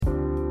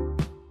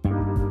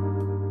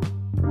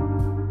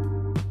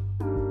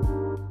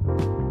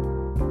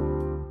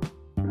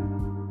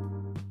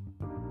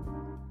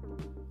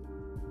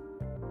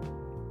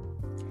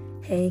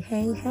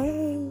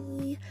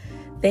Hey.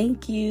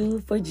 Thank you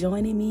for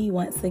joining me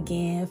once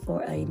again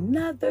for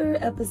another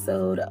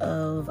episode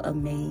of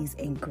Amaze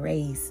and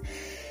Grace.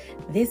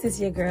 This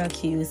is your girl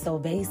Q. So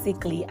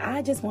basically,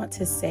 I just want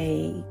to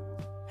say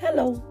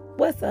hello,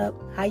 what's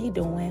up? How you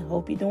doing?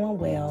 Hope you're doing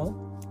well.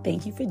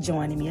 Thank you for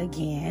joining me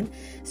again.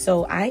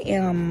 So I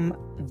am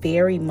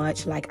very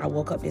much like, I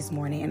woke up this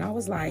morning and I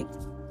was like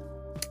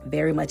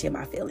very much in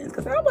my feelings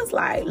because I was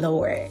like,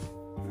 Lord,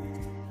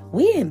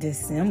 we in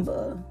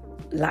December.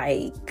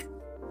 Like,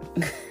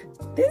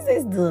 this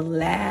is the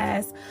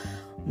last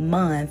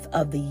month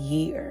of the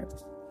year.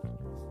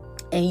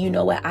 And you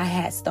know what? I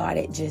had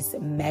started just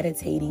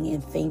meditating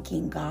and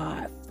thanking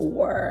God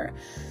for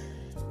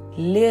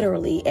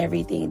literally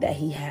everything that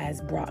He has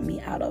brought me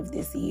out of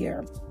this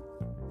year.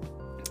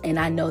 And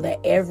I know that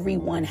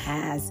everyone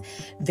has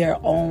their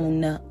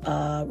own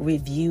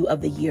review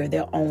of the year,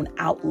 their own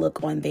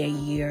outlook on their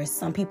year.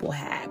 Some people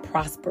had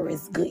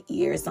prosperous, good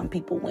years. Some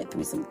people went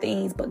through some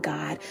things, but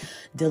God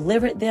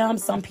delivered them.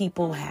 Some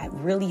people had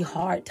really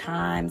hard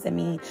times. I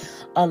mean,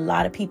 a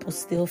lot of people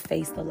still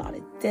faced a lot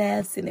of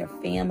deaths in their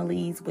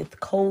families with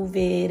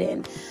COVID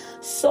and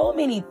so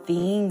many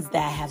things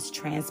that has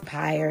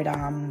transpired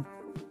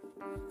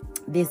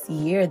this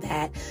year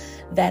that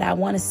I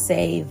want to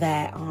say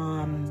that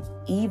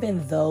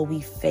even though we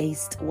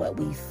faced what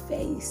we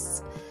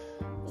faced,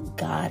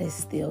 God is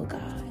still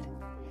God.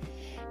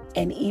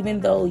 And even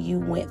though you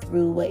went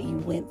through what you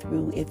went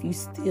through, if you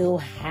still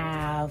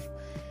have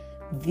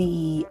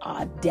the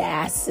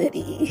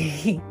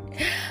audacity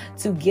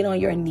to get on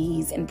your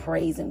knees and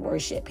praise and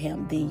worship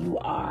Him, then you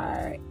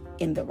are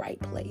in the right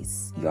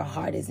place. Your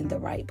heart is in the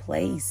right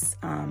place.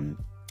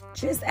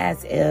 Just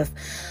as if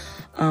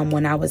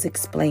when I was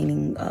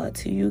explaining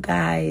to you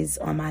guys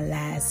on my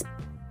last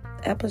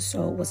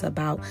episode was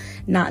about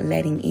not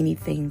letting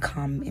anything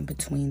come in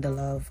between the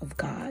love of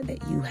God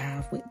that you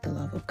have with the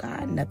love of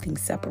God. Nothing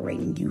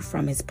separating you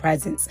from His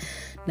presence.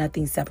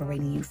 Nothing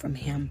separating you from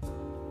Him.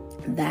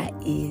 That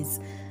is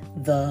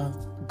the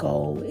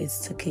goal, is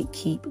to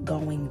keep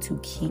going, to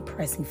keep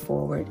pressing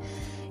forward.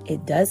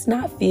 It does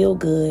not feel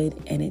good,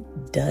 and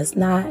it's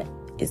not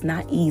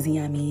easy.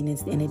 I mean,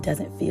 and it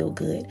doesn't feel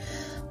good.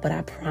 But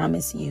I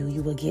promise you,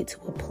 you will get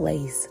to a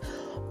place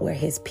where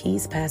His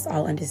peace past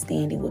all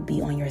understanding will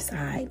be on your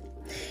side.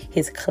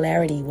 His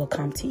clarity will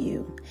come to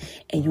you,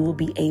 and you will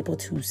be able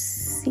to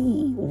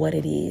see what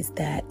it is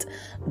that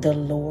the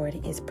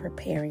Lord is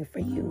preparing for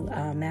you.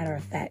 Matter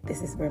of fact,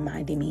 this is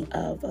reminding me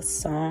of a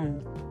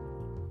song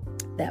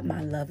that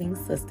my loving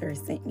sister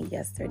sent me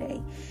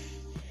yesterday.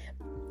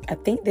 I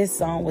think this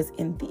song was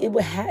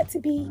it had to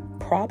be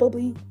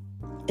probably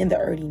in the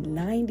early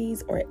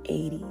 90s or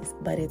 80s,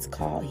 but it's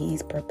called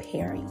He's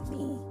Preparing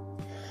Me.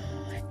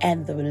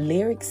 And the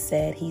lyrics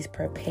said, He's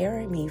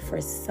preparing me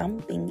for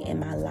something in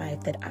my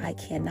life that I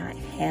cannot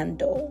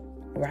handle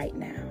right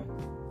now.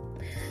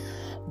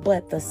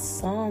 But the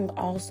song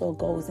also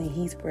goes and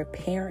He's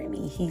preparing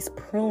me. He's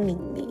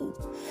pruning me.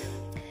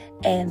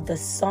 And the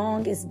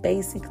song is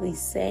basically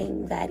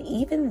saying that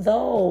even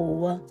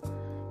though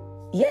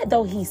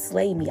He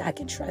slay me, I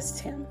can trust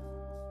Him.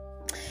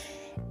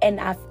 And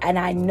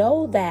I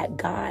know that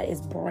God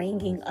is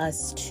bringing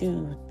us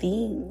to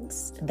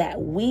things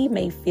that we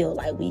may feel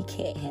like we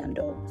can't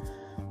handle,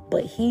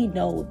 but He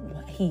knows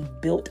what He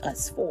built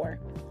us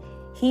for.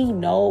 He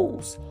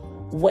knows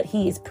what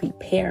He is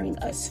preparing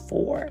us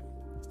for.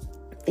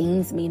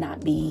 Things may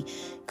not be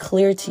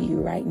clear to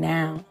you right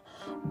now,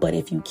 but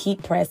if you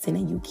keep pressing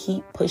and you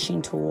keep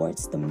pushing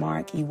towards the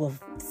mark, you will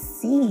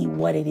see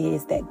what it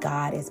is that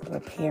God is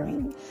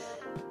preparing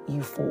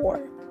you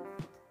for.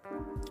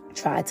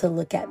 Try to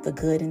look at the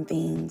good in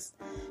things.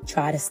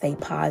 Try to stay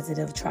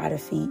positive. Try to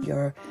feed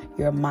your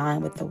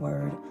mind with the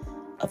word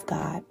of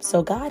God.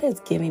 So God has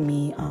given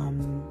me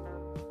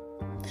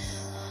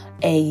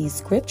a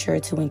scripture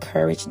to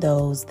encourage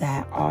those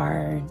that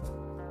are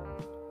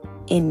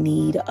in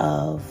need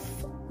of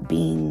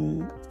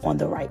being on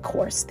the right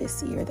course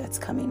this year that's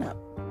coming up.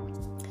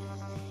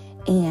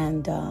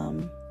 And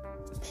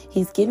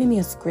He's giving me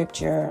a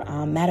scripture.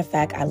 Matter of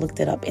fact, I looked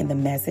it up in the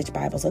Message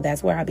Bible. So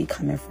that's where I'll be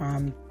coming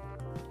from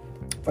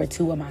for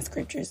two of my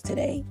scriptures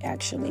today,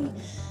 actually.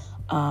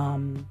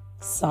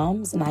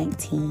 Psalms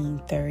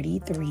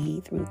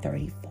 19:33 through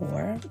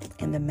 34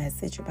 in the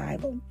Message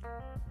Bible.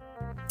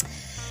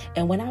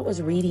 And when I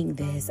was reading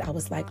this, I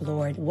was like,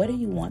 Lord, what do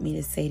you want me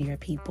to say to your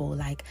people?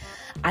 Like,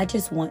 I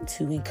just want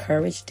to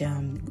encourage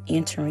them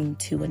entering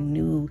to a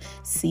new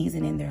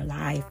season in their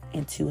life,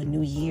 into a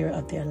new year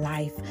of their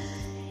life.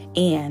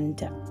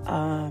 And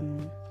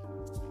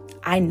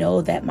I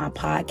know that my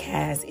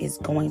podcast is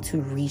going to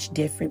reach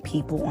different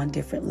people on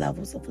different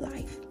levels of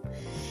life.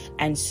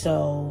 And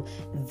so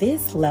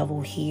this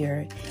level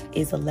here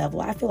is a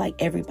level I feel like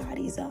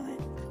everybody's on.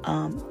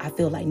 I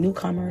feel like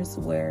newcomers,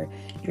 where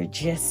you're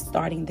just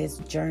starting this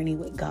journey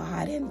with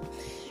God and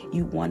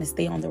you want to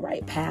stay on the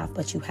right path,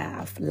 but you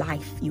have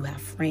life, you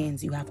have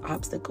friends, you have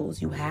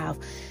obstacles, you have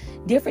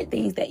different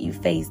things that you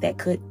face that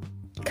could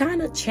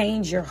kind of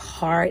change your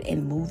heart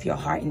and move your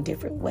heart in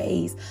different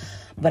ways.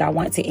 But I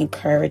want to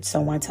encourage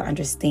someone to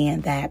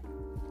understand that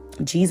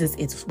Jesus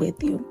is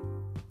with you.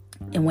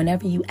 And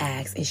whenever you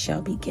ask, it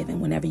shall be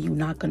given. Whenever you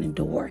knock on the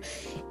door,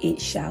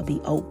 it shall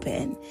be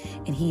open.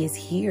 And he is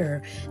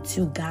here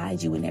to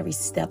guide you in every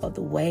step of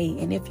the way.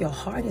 And if your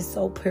heart is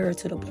so pure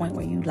to the point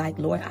where you like,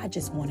 Lord, I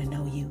just want to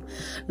know you.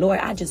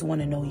 Lord, I just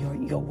want to know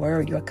your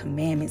word, your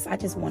commandments. I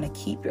just want to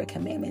keep your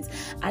commandments.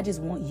 I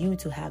just want you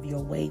to have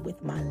your way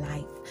with my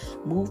life.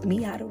 Move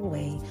me out of the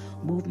way.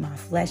 Move my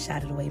flesh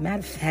out of the way. Matter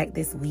of fact,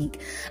 this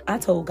week, I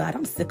told God,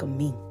 I'm sick of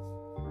me.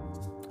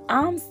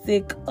 I'm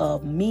sick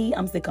of me.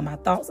 I'm sick of my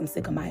thoughts. I'm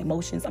sick of my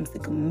emotions. I'm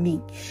sick of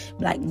me.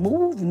 Like,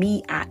 move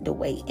me out the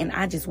way. And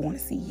I just want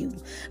to see you.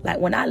 Like,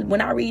 when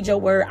I read your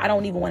word, I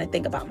don't even want to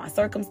think about my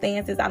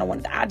circumstances.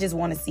 I just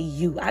want to see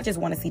you. I just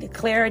want to see the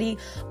clarity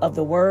of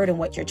the word and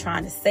what you're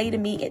trying to say to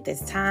me at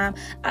this time.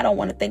 I don't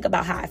want to think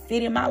about how I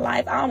fit in my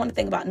life. I don't want to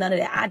think about none of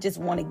that. I just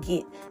want to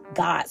get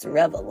God's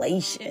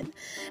revelation.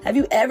 Have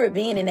you ever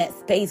been in that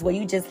space where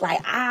you just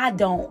like, I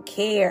don't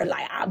care.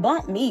 Like, I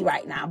bump me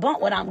right now.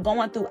 Bump what I'm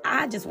going through.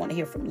 I just want to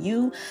hear from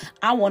you.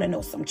 I want to know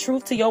some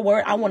truth to your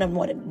word. I want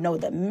to know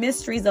the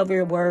mysteries of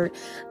your word.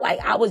 Like,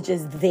 I was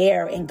just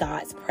there in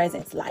God's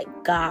presence. Like,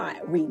 God,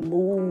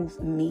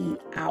 remove me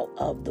out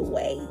of the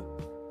way.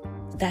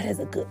 That is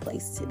a good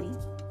place to be.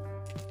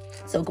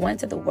 So going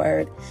to the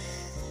word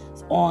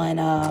on,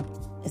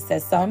 it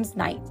says Psalms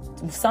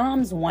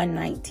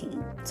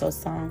 119. So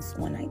Psalms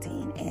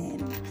 119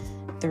 and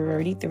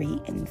 33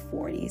 and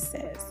 40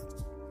 says,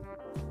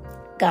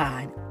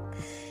 God,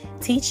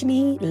 teach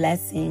me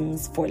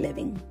lessons for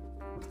living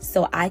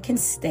so I can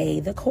stay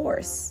the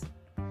course.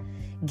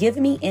 Give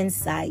me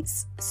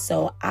insights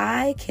so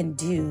I can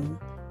do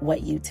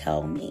what you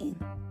tell me.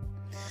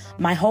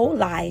 My whole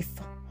life,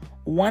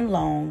 one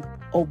long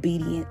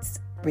obedience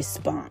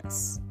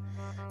response.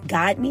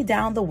 Guide me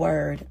down the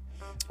road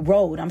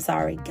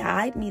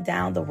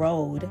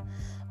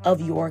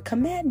of your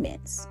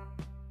commandments.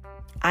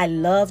 I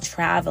love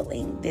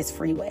traveling this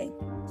freeway.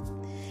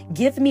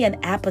 Give me an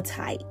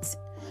appetite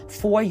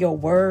for your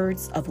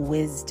words of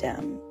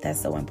wisdom. That's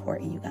so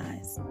important, you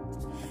guys.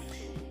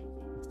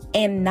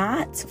 And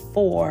not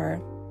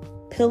for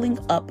piling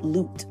up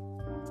loot.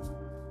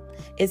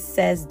 It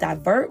says,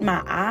 divert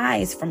my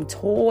eyes from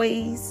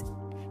toys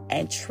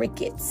and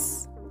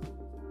trinkets.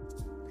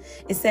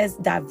 It says,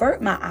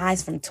 divert my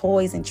eyes from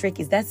toys and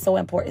trinkets. That's so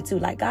important too.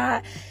 Like,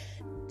 God,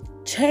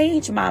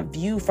 change my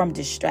view from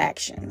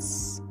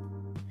distractions.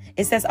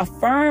 It says,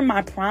 affirm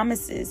my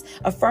promises.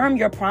 Affirm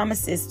your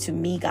promises to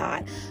me,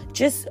 God.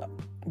 Just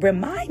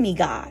remind me,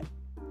 God,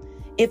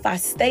 if I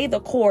stay the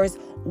course,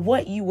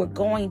 what you were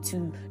going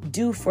to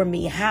do for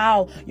me,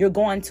 how you're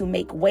going to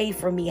make way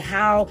for me,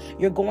 how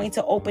you're going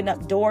to open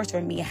up doors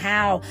for me,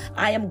 how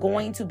I am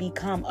going to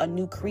become a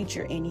new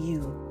creature in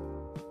you.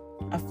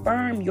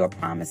 Affirm your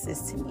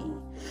promises to me.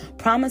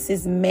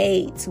 Promises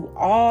made to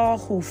all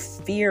who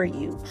fear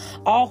you,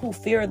 all who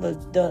fear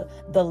the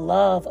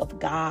love of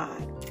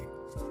God.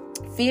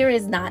 Fear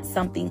is not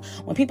something,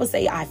 when people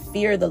say, I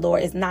fear the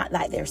Lord, it's not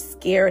like they're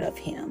scared of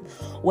him.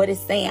 What it's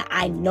saying,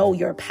 I know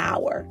your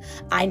power.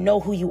 I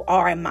know who you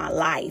are in my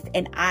life.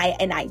 And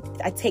I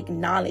take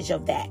knowledge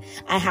of that.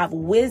 I have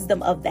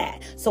wisdom of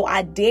that. So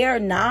I dare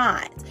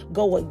not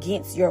go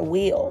against your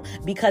will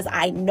because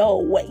I know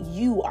what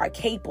you are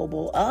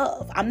capable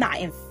of. I'm not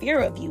in fear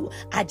of you.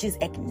 I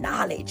just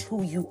acknowledge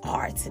who you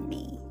are to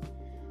me.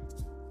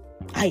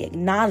 I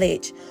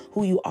acknowledge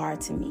who you are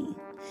to me.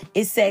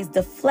 It says,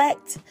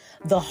 deflect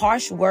the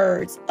harsh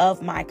words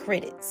of my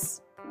critics.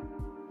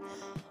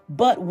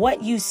 But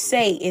what you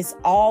say is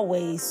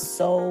always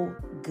so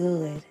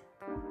good.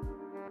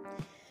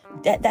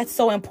 That's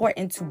so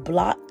important, to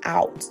block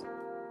out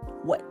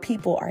what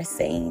people are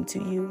saying to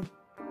you.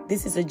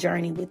 This is a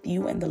journey with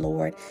you and the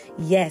Lord.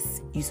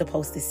 Yes, you're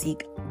supposed to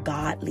seek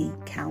godly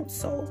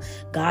counsel.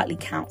 Godly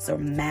counsel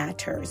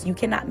matters. You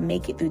cannot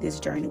make it through this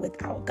journey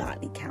without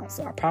godly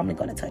counsel. I'm probably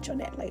going to touch on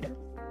that later.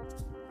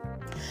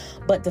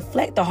 But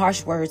deflect the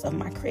harsh words of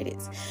my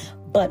critics.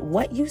 But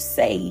what you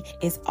say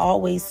is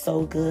always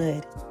so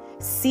good.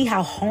 See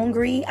how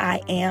hungry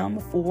I am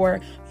for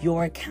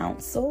your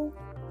counsel.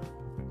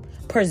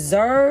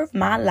 Preserve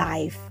my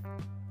life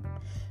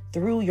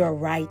through your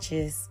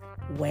righteous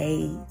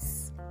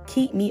ways.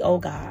 Keep me, oh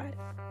God.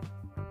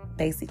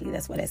 Basically,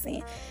 that's what it's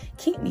saying.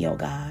 Keep me, oh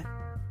God.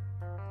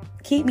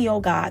 Keep me, oh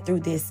God,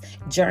 through this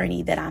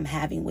journey that I'm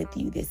having with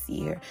you this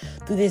year,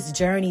 through this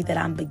journey that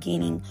I'm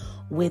beginning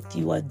with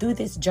you, or through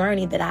this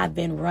journey that I've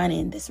been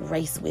running, this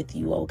race with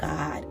you, oh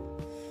God.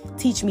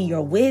 Teach me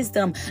your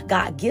wisdom.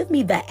 God, give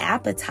me the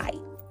appetite.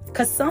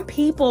 Because some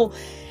people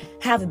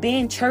have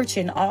been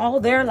churching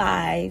all their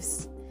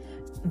lives.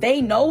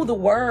 They know the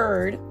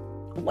word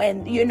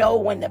when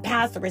the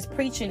pastor is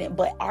preaching it,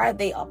 but are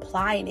they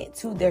applying it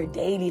to their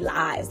daily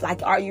lives?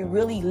 Like, are you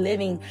really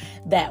living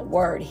that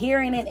word?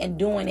 Hearing it and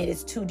doing it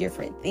is two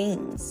different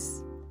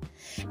things.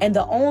 And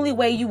the only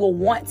way you will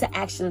want to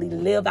actually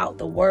live out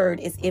the word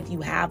is if you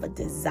have a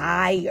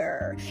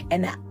desire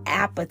and an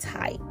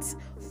appetite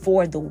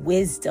for the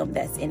wisdom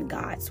that's in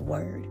God's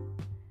word.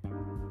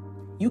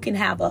 You can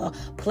have a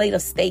plate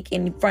of steak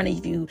in front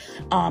of you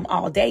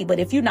all day, but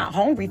if you're not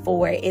hungry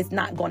for it, it's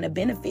not going to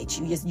benefit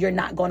you. You're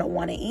not going to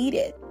want to eat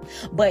it.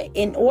 But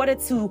in order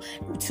to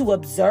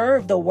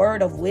observe the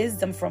word of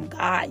wisdom from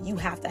God, you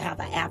have to have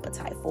an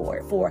appetite for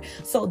it.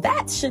 So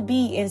that should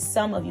be in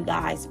some of you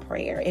guys'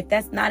 prayer. If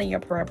that's not in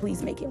your prayer,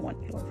 please make it one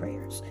of your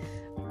prayers.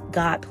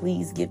 God,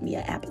 please give me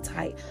an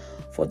appetite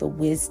for the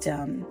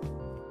wisdom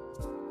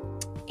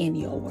in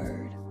your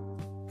word.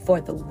 For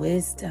the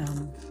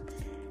wisdom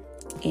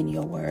in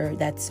your word.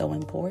 That's so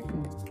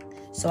important.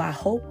 So I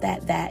hope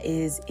that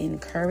is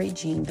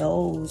encouraging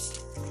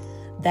those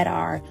that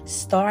are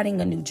starting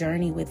a new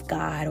journey with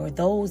God, or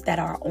those that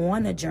are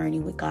on a journey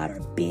with God, or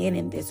been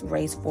in this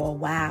race for a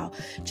while.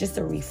 Just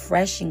a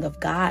refreshing of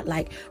God,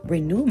 like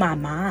renew my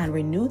mind,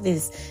 renew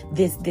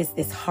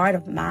this heart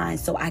of mine,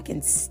 so I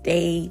can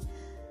stay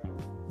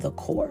the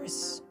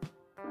course.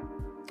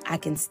 I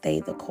can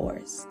stay the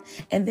course.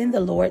 And then the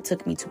Lord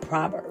took me to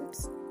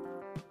Proverbs,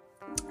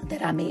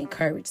 that I may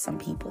encourage some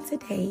people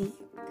today.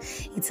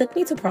 He took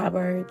me to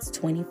Proverbs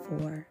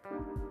 24.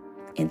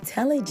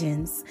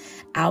 Intelligence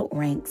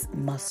outranks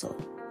muscle.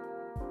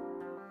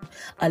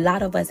 A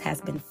lot of us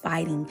has been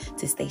fighting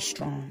to stay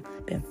strong,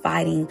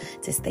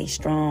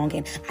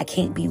 and I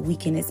can't be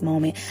weak in this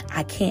moment.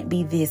 I can't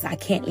be this. I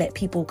can't let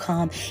people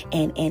come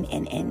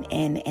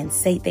and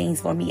say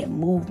things for me and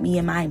move me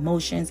and my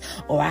emotions,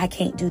 or I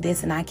can't do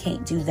this and I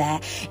can't do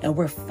that. And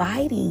we're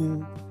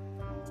fighting,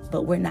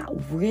 but we're not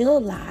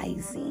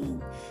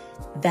realizing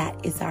that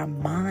it's our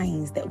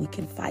minds that we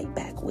can fight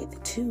back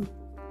with too.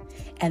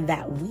 And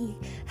that we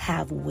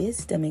have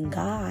wisdom in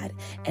God.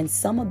 And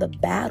some of the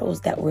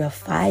battles that we're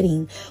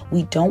fighting,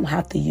 we don't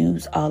have to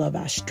use all of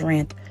our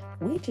strength.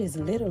 We just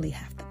literally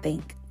have to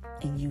think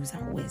and use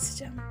our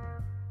wisdom.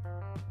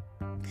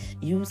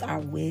 Use our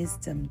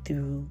wisdom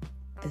through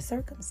the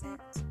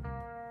circumstance.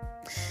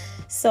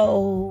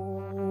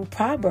 So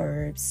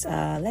Proverbs,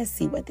 let's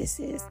see what this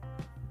is.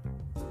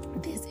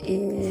 This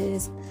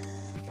is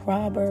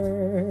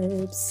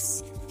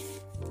Proverbs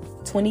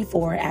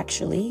 24,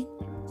 actually.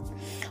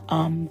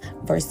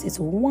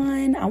 Verses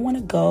 1. I want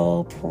to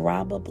go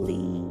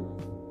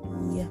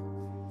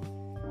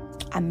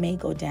I may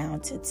go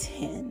down to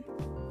 10.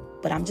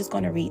 But I'm just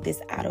going to read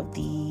this out of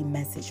the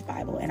Message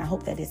Bible. And I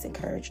hope that this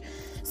encourages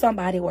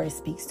somebody, or it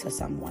speaks to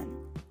someone.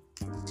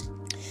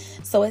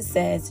 So it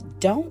says,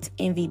 don't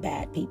envy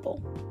bad people.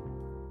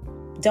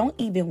 Don't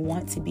even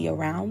want to be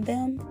around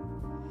them.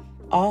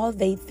 All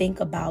they think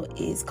about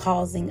is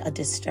causing a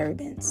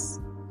disturbance.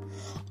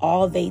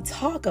 All they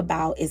talk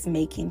about is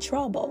making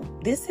trouble.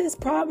 This is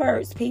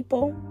Proverbs,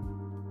 people.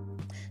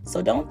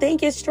 So don't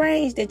think it's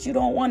strange that you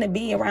don't want to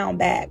be around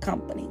bad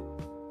company.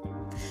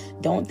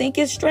 Don't think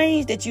it's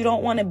strange that you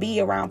don't want to be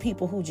around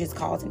people who just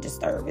cause and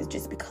disturbance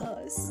just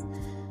because.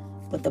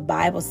 But the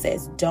Bible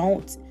says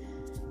don't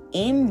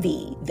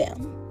envy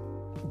them.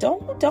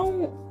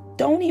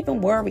 Don't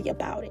even worry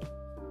about it.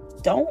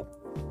 Don't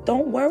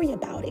worry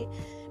about it,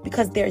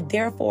 because they're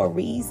there for a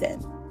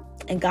reason.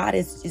 And God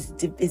is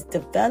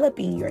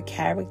developing your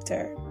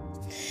character.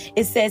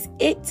 It says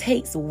it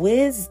takes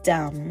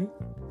wisdom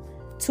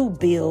to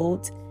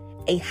build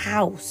a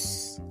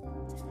house,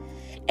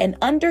 and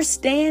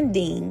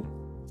understanding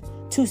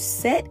to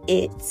set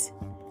it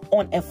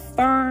on a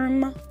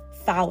firm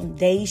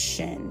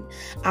foundation.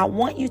 I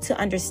want you to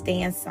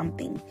understand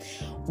something.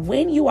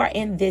 When you are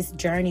in this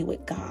journey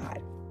with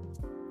God,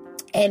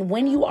 and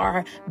when you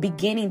are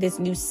beginning this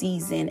new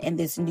season and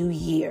this new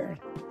year,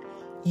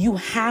 you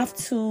have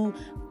to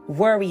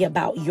worry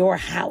about your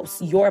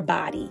house, your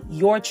body,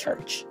 your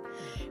church,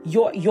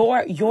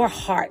 your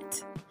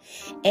heart.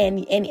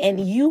 And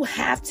you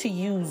have to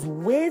use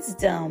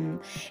wisdom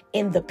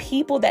in the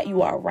people that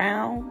you are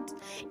around,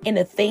 in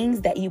the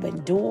things that you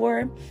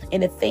endure,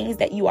 in the things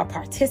that you are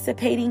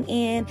participating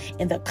in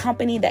the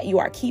company that you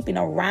are keeping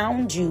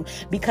around you,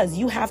 because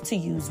you have to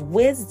use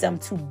wisdom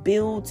to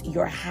build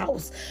your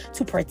house,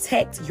 to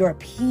protect your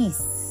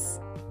peace,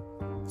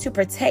 to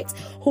protect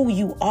who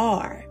you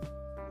are.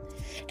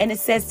 And it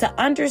says to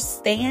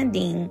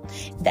understanding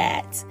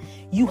that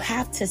you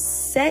have to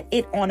set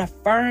it on a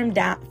firm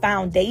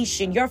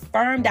foundation. Your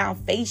firm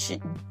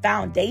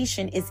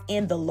foundation is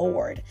in the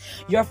Lord.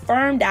 Your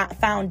firm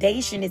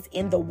foundation is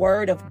in the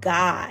word of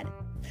God.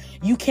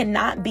 You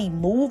cannot be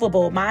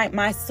movable.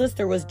 My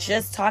sister was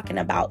just talking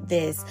about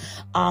this,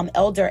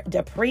 Elder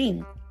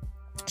Dupree.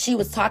 She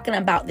was talking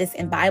about this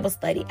in Bible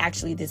study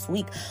actually this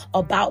week,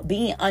 about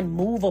being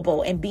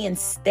unmovable and being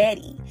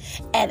steady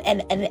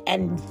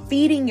and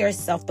feeding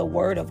yourself the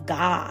word of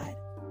God.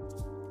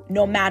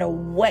 No matter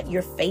what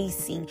you're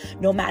facing,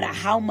 no matter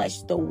how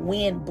much the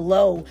wind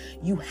blow,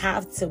 you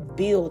have to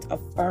build a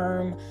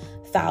firm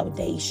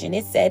foundation.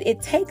 It said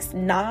it takes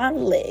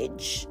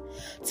knowledge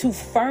to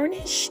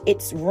furnish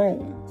its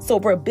room. So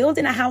we're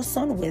building a house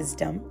on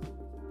wisdom.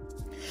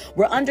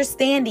 We're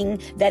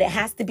understanding that it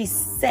has to be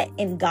set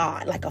in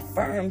God, like a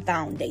firm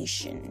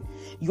foundation.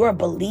 Your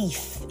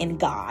belief in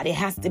God. It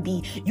has to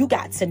be, you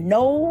got to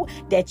know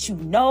that you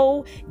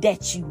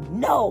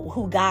know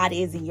who God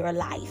is in your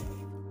life.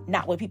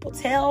 Not what people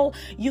tell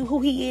you who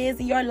he is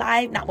in your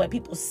life, not what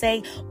people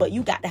say, but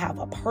you got to have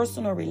a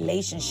personal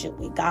relationship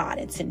with God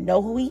and to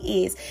know who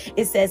he is.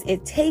 It says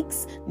it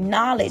takes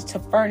knowledge to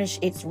furnish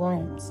its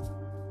rooms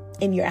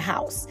in your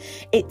house.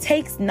 It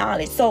takes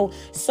knowledge. So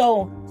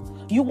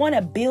you want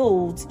to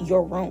build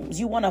your rooms.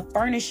 You want to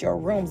furnish your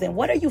rooms. And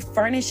what are you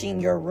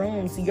furnishing your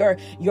rooms, your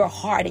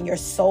heart and your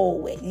soul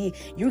with?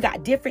 You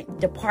got different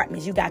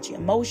departments. You got your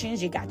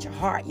emotions, you got your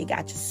heart, you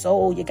got your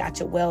soul, you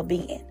got your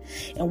well-being.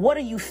 And what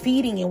are you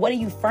feeding and what are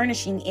you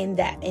furnishing in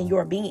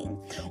your being?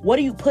 What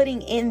are you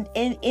putting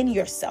in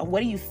yourself?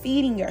 What are you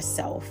feeding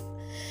yourself?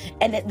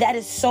 And that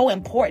is so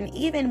important,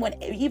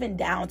 even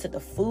down to the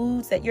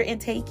foods that you're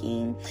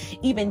intaking,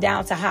 even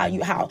down to how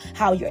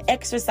you're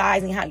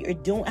exercising, how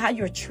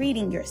you're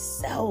treating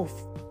yourself,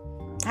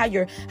 how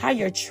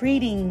you're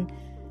treating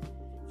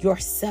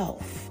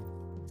yourself.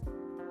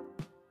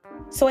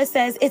 So it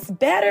says it's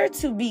better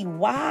to be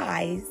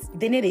wise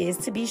than it is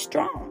to be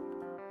strong.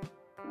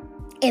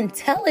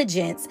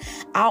 Intelligence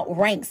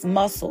outranks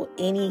muscle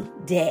any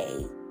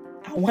day.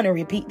 I want to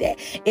repeat that.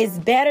 It's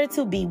better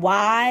to be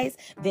wise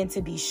than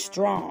to be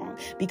strong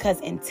because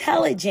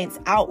intelligence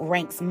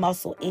outranks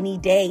muscle any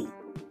day.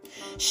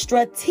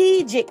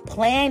 Strategic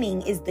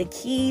planning is the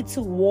key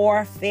to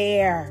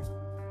warfare.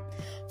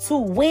 To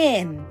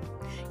win,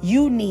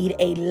 you need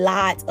a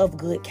lot of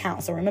good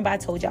counsel. Remember I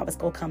told you I was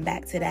going to come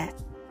back to that.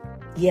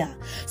 Yeah.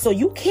 So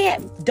you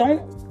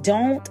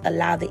don't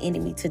allow the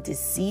enemy to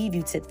deceive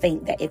you to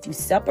think that if you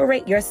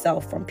separate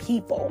yourself from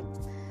people,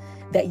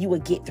 that you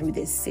would get through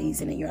this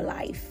season in your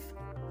life.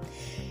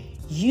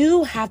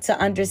 You have to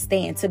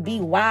understand, to be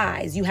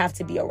wise, you have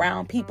to be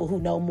around people who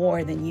know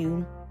more than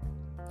you.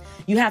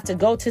 You have to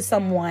go to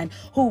someone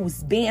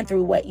who's been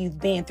through what you've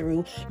been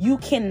through. You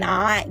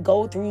cannot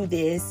go through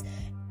this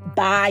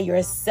by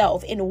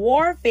yourself. In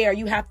warfare,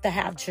 you have to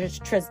have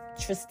strategic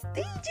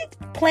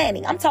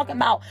planning. I'm talking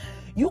about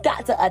you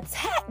got to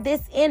attack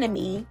this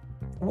enemy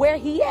where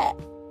he at.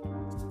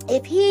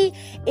 If he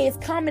is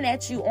coming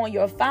at you on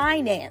your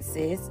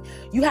finances,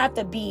 you have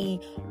to be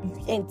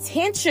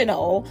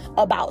intentional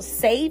about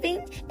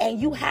saving, and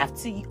you have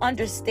to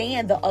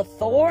understand the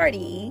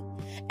authority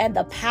and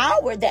the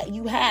power that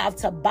you have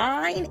to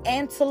bind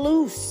and to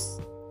loose.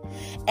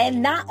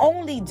 And not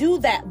only do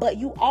that, but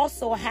you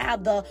also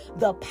have the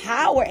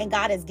power, and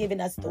God has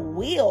given us the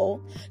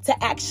will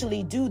to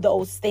actually do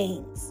those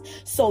things.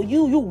 So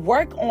you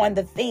work on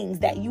the things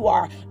that you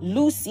are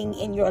loosing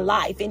in your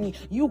life, and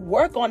you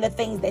work on the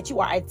things that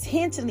you are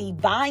intentionally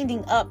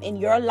binding up in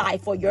your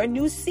life for your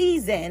new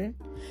season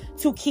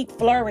to keep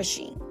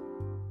flourishing.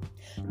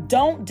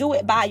 Don't do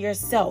it by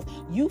yourself.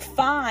 You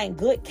find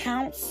good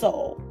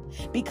counsel,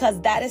 because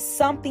that is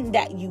something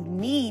that you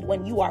need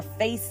when you are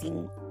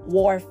facing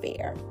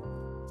warfare.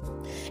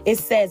 It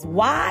says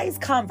wise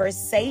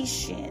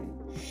conversation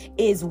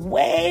is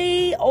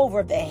way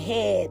over the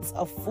heads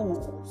of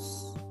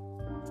fools.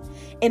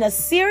 In a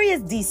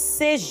serious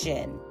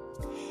decision,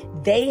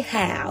 they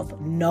have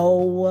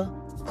no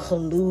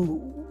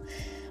clue.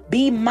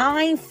 Be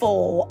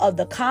mindful of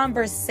the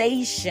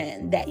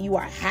conversation that you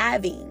are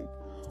having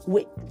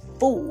with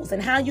fools.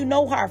 And how you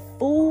know how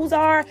fools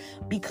are?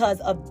 Because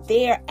of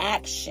their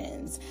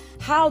actions.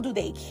 How do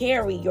they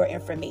carry your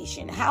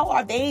information? How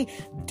are they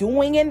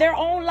doing in their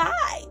own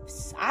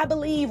lives? I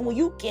believe when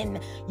you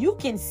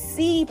can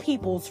see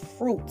people's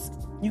fruits,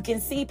 you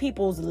can see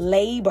people's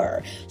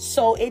labor.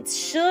 So it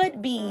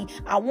should be,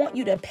 I want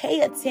you to pay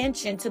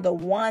attention to the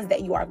ones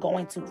that you are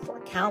going to for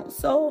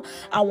counsel.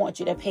 I want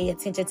you to pay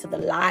attention to the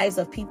lives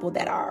of people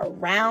that are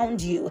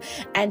around you,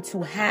 and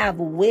to have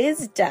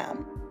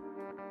wisdom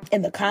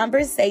in the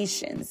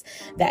conversations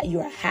that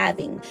you're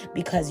having,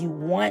 because you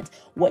want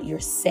what you're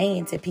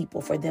saying to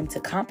people, for them to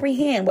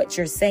comprehend what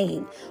you're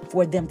saying,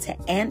 for them to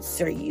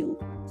answer you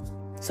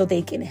so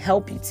they can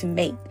help you to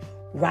make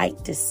right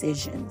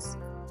decisions.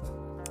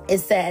 It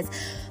says,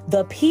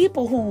 the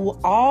people who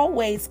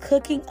always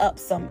cooking up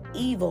some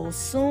evil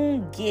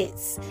soon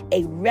gets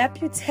a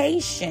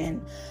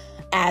reputation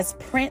as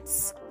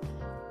prince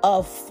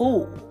of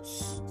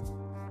fools.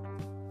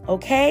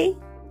 Okay?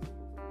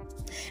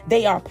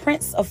 They are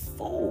prince of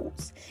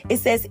fools. It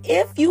says,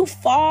 if you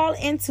fall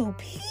into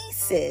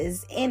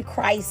pieces in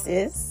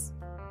crisis,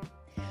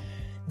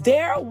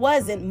 there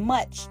wasn't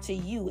much to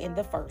you in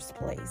the first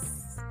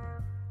place.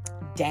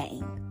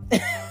 Dang.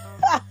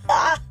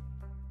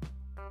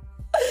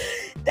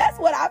 That's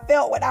what I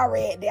felt when I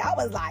read that. I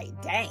was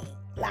like, dang,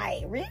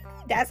 like, really?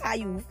 That's how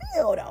you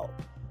feel, though.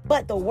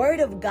 But the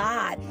word of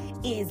God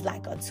is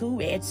like a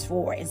two-edged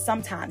sword, and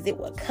sometimes it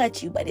will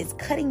cut you, but it's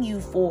cutting you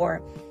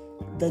for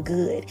the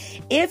good.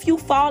 If you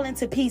fall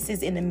into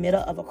pieces in the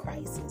middle of a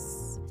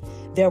crisis,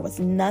 there was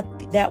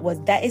nothing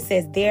it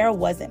says there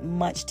wasn't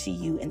much to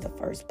you in the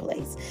first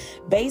place.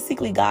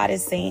 Basically, God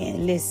is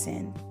saying,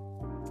 listen,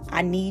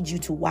 I need you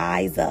to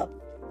wise up.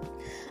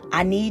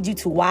 I need you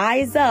to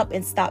wise up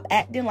and stop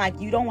acting like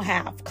you don't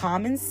have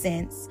common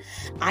sense.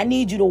 I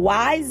need you to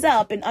wise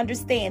up and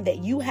understand that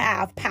you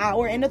have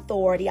power and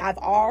authority. I've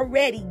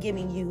already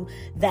given you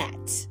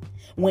that.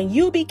 When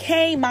you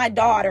became my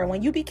daughter,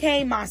 when you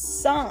became my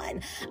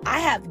son, I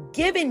have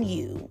given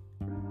you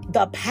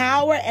the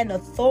power and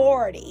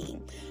authority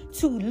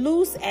to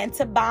loose and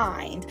to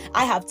bind.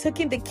 I have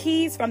taken the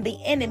keys from the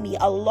enemy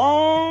a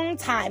long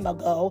time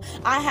ago.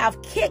 I have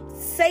kicked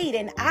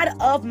Satan out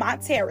of my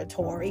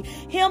territory.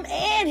 Him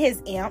and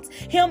his imps,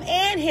 him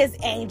and his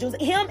angels,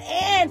 him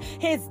and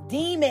his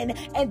demon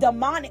and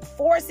demonic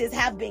forces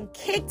have been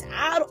kicked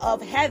out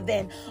of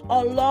heaven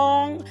a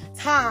long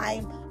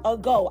time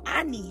ago.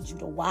 I need you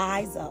to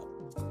wise up.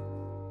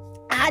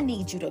 I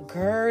need you to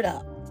gird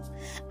up.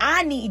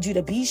 I need you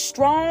to be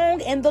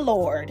strong in the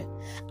Lord.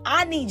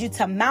 I need you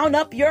to mount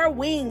up your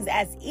wings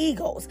as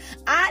eagles.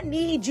 I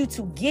need you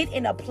to get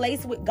in a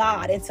place with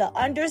God and to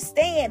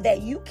understand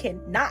that you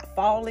cannot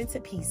fall into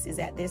pieces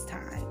at this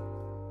time.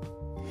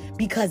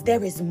 Because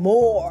there is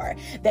more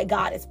that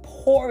God is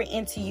pouring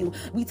into you.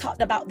 We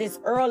talked about this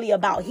earlier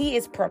about He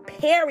is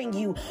preparing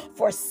you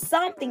for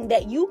something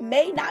that you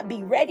may not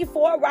be ready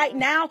for right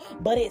now,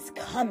 but it's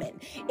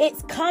coming.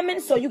 It's coming,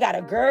 so you got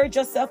to gird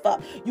yourself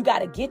up. You got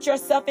to get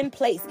yourself in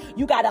place.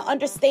 You got to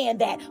understand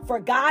that for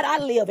God I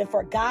live and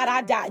for God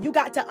I die. You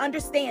got to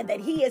understand that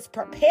He is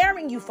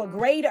preparing you for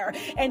greater,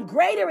 and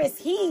greater is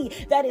He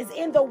that is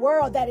in the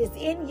world that is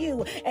in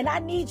you. And I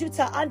need you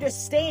to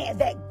understand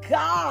that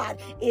God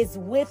is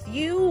with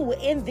you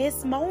in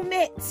this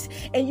moment,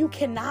 and you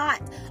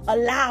cannot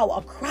allow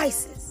a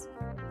crisis,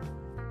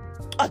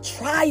 a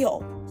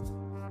trial,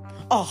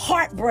 a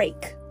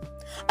heartbreak,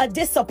 a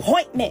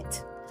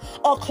disappointment,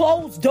 a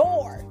closed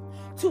door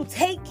to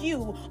take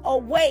you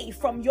away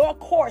from your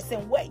course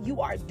and what you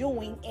are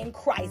doing in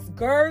Christ.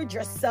 Gird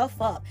yourself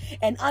up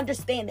and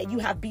understand that you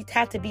have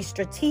to be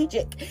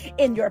strategic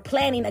in your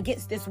planning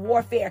against this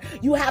warfare.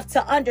 You have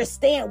to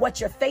understand what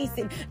you're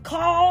facing.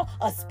 Call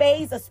a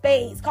spade a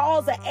spade.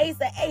 Call an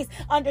ace a ace.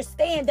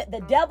 Understand that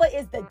the devil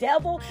is the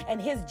devil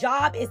and his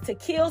job is to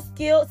kill,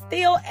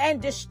 steal, and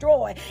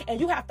destroy.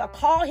 And you have to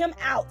call him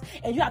out.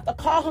 And you have to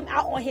call him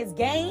out on his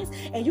games.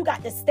 And you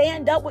got to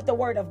stand up with the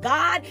word of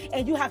God.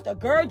 And you have to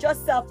gird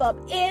yourself up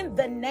in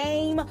the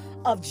name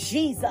of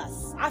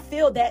Jesus. I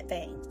feel that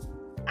thing.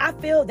 I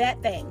feel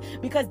that thing,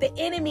 because the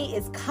enemy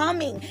is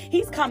coming.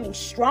 He's coming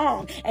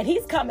strong and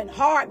he's coming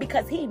hard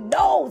because he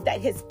knows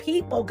that his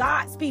people,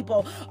 God's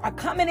people, are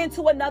coming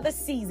into another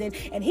season.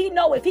 And he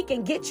knows if he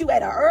can get you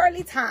at an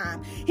early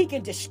time, he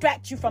can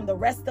distract you from the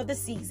rest of the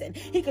season.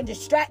 He can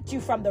distract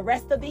you from the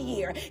rest of the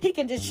year. He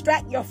can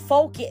distract your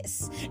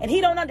focus. And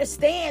he don't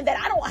understand that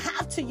I don't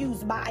have to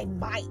use my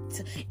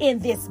might in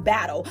this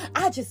battle.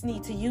 I just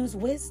need to use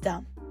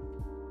wisdom.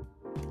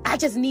 I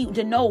just need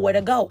to know where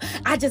to go.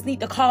 I just need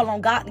to call on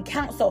God and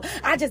counsel.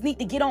 I just need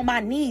to get on my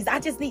knees. I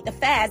just need to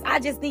fast. I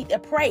just need to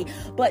pray.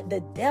 But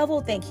the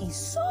devil think he's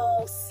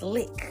so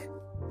slick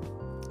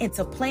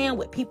into playing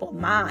with people's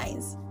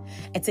minds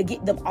and to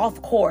get them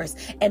off course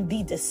and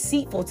be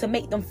deceitful, to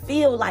make them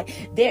feel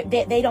like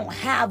they don't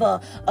have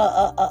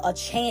a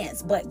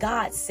chance. But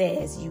God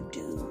says you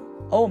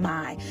do. Oh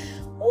my.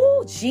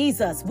 Oh,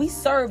 Jesus, we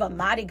serve a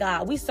mighty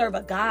God. We serve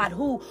a God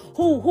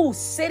who's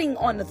sitting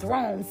on the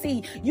throne.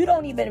 See, you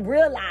don't even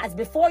realize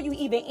before you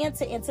even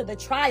enter into the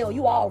trial,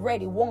 you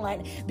already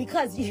won.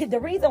 Because the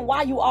reason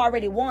why you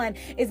already won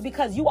is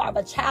because you are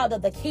the child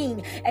of the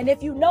King. And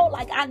if you know,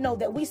 like I know,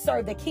 that we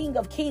serve the King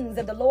of Kings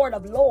and the Lord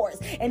of Lords.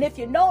 And if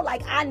you know,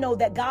 like I know,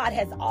 that God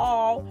has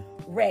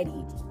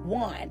already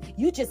won.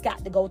 You just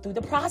got to go through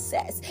the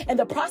process. And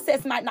the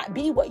process might not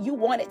be what you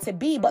want it to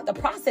be, but the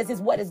process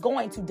is what is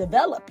going to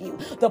develop you.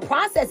 The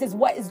process is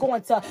what is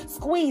going to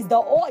squeeze the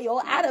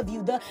oil out of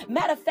you. The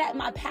matter of fact,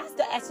 my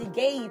pastor actually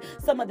gave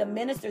some of the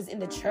ministers in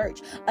the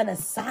church an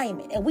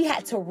assignment, and we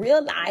had to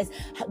realize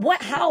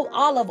how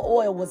olive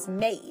oil was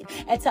made,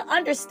 and to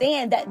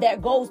understand that there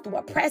goes through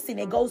a pressing,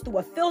 it goes through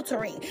a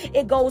filtering,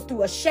 it goes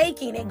through a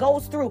shaking, it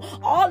goes through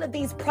all of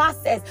these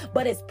processes,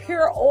 but it's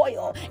pure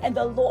oil. And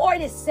the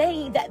Lord is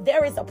saying that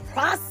there is a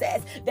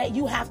process that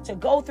you have to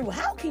go through.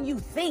 How can you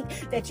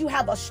think that you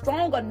have a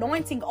strong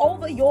anointing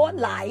over your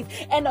life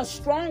and a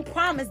strong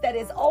promise that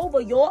is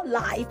over your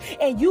life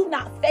and you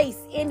not face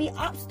any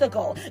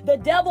obstacle? The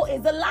devil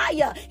is a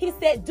liar. He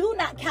said, do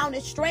not count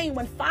it strange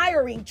when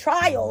firing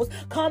trials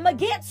come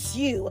against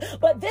you.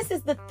 But this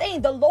is the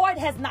thing. The Lord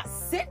has not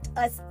sent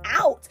us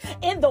out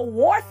in the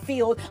war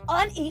field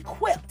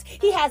unequipped.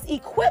 He has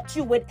equipped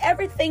you with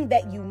everything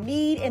that you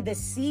need in this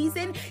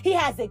season. He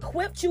has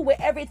equipped you with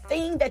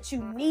everything that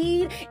you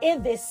need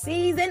in this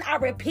season. I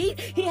repeat,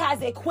 he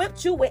has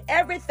equipped you with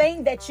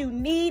everything that you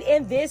need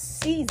in this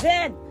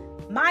season.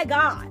 My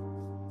God.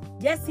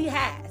 Yes, he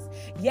has.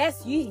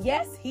 Yes,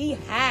 he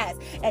has.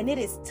 And it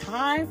is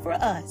time for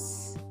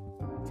us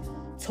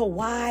to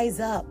wise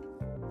up,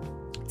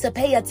 to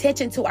pay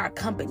attention to our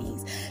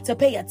companies, to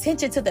pay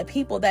attention to the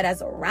people that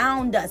is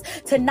around us,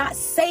 to not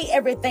say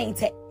everything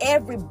to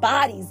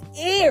everybody's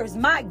ears,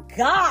 my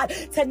God,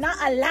 to not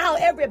allow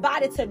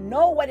everybody to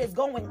know what is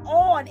going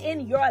on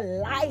in your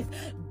life.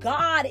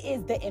 God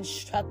is the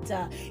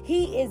instructor.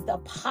 He is the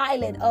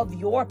pilot of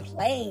your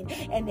plane,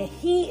 and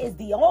he is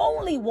the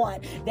only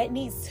one that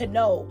needs to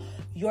know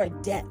your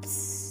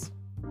depths.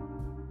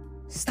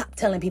 Stop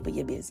telling people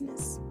your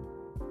business.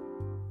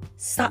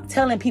 Stop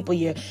telling people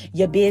your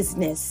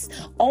business.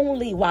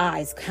 Only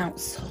wise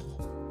counsel.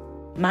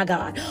 My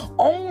God,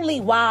 only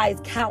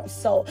wise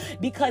counsel,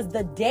 because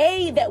the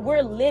day that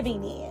we're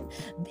living in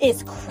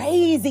is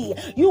crazy.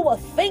 You will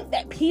think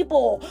that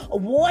people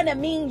want to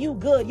mean you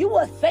good. You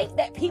will think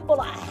that people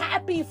are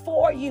happy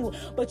for you,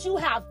 but you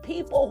have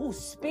people whose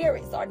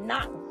spirits are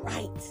not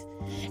right,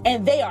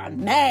 and they are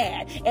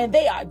mad, and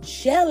they are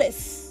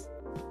jealous.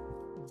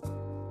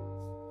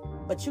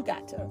 But you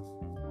got to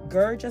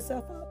gird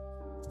yourself up,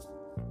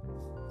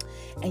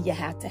 and you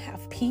have to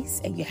have peace,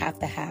 and you have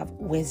to have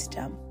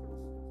wisdom.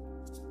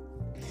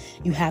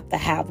 You have to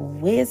have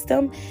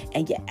wisdom,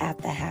 and you have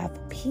to have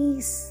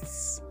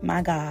peace.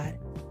 My God.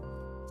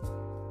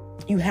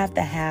 You have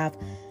to have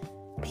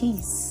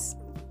peace.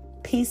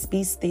 Peace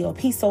be still.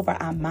 Peace over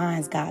our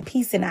minds, God.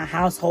 Peace in our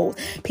households.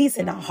 Peace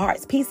in our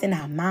hearts. Peace in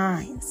our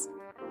minds.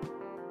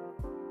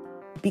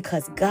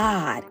 Because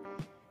God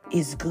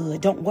is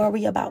good. Don't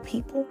worry about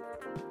people.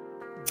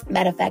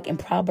 Matter of fact, in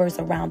Proverbs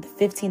around the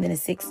 15th and the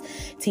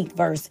 16th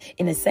verse,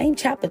 in the same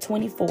chapter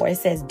 24, it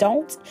says,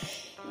 don't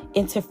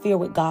interfere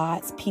with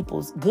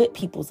good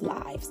people's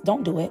lives.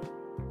 Don't do it.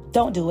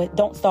 Don't do it.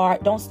 Don't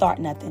start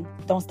nothing.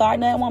 Don't start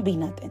nothing, won't be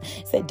nothing.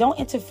 It said, don't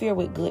interfere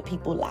with good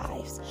people's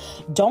lives.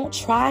 Don't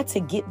try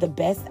to get the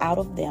best out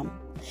of them.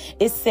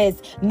 It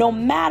says, no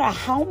matter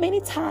how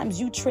many times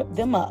you trip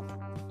them up,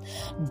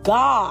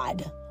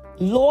 God,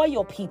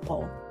 loyal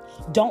people,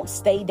 don't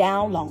stay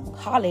down long.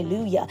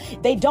 Hallelujah.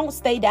 They don't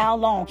stay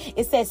down long.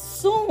 It says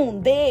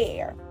soon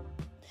they are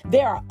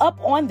up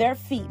on their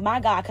feet, my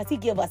God, because he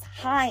give us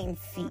hind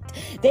feet.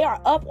 They are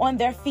up on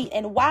their feet.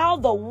 And while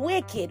the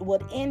wicked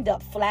would end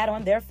up flat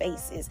on their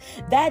faces.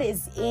 That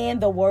is in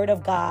the word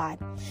of God.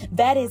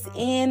 That is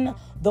in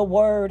the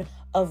word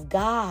of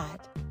God.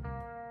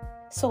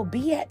 So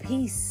be at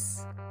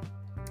peace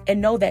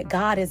and know that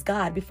God is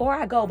God. Before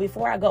I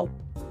go,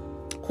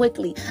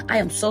 quickly, I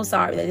am so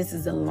sorry that this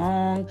is a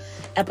long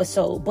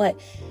episode, but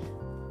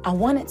I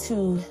wanted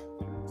to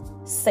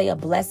say a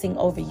blessing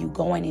over you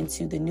going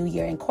into the new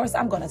year. And of course,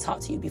 I'm going to talk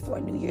to you before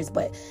New Year's,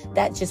 but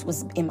that just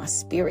was in my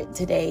spirit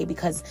today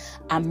because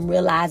I'm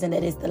realizing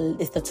that it's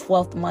the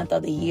 12th month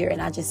of the year.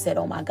 And I just said,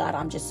 oh my God,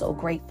 I'm just so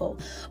grateful.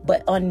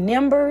 But on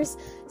Numbers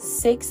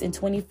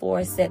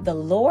 6:24, it said, the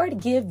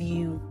Lord give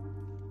you,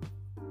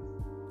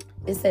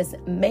 it says,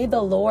 may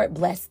the Lord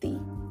bless thee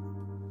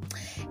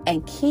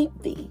and keep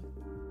thee.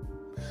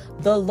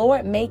 The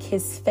Lord make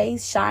his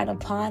face shine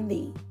upon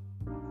thee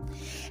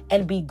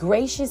and be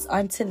gracious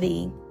unto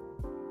thee.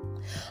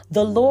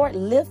 The Lord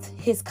lift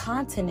his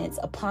countenance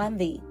upon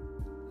thee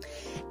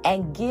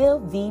and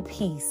give thee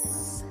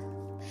peace.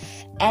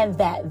 And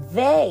that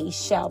they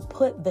shall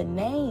put the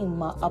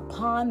name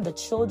upon the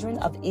children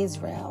of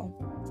Israel.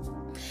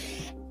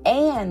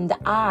 And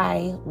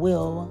I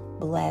will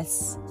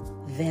bless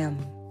them.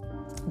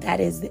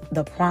 That is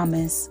the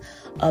promise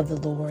of the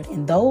Lord.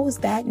 And those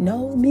that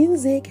know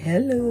music,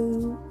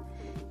 hello,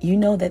 you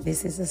know that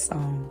this is a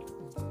song.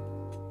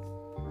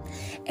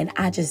 And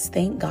I just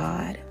thank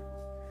God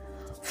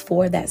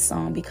for that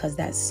song because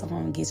that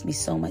song gives me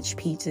so much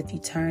peace. If you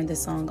turn the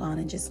song on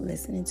and just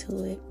listening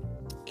to it,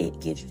 it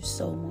gives you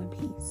so more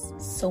peace.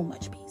 So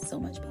much peace, so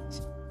much peace.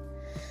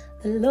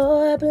 The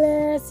Lord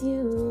bless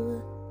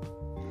you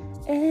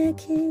and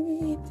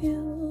keep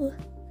you.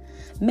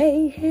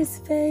 May his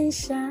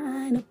face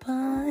shine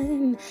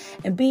upon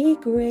and be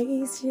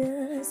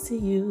gracious to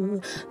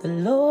you. The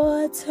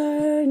Lord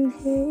turn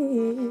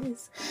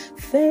his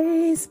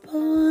face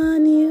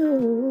upon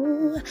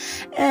you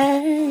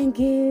and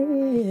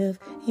give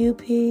you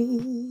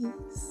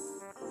peace.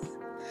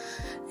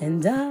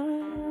 And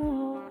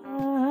amen,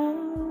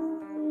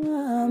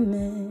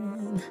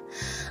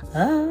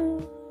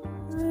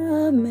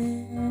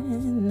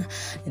 amen,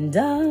 and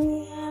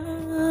amen.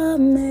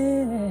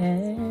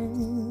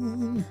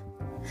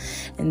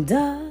 And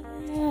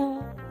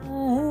amen,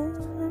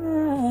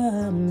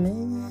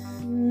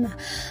 amen,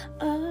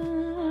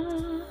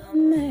 amen.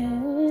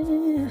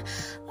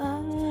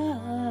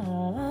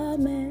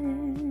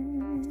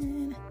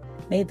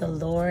 May the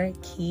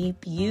Lord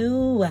keep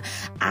you.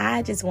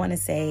 I just want to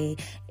say,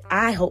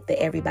 I hope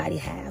that everybody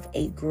have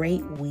a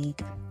great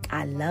week.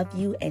 I love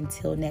you.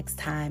 Until next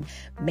time,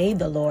 may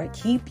the Lord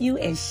keep you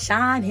and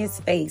shine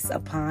his face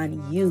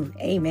upon you.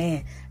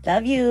 Amen.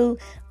 Love you.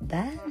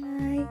 Bye.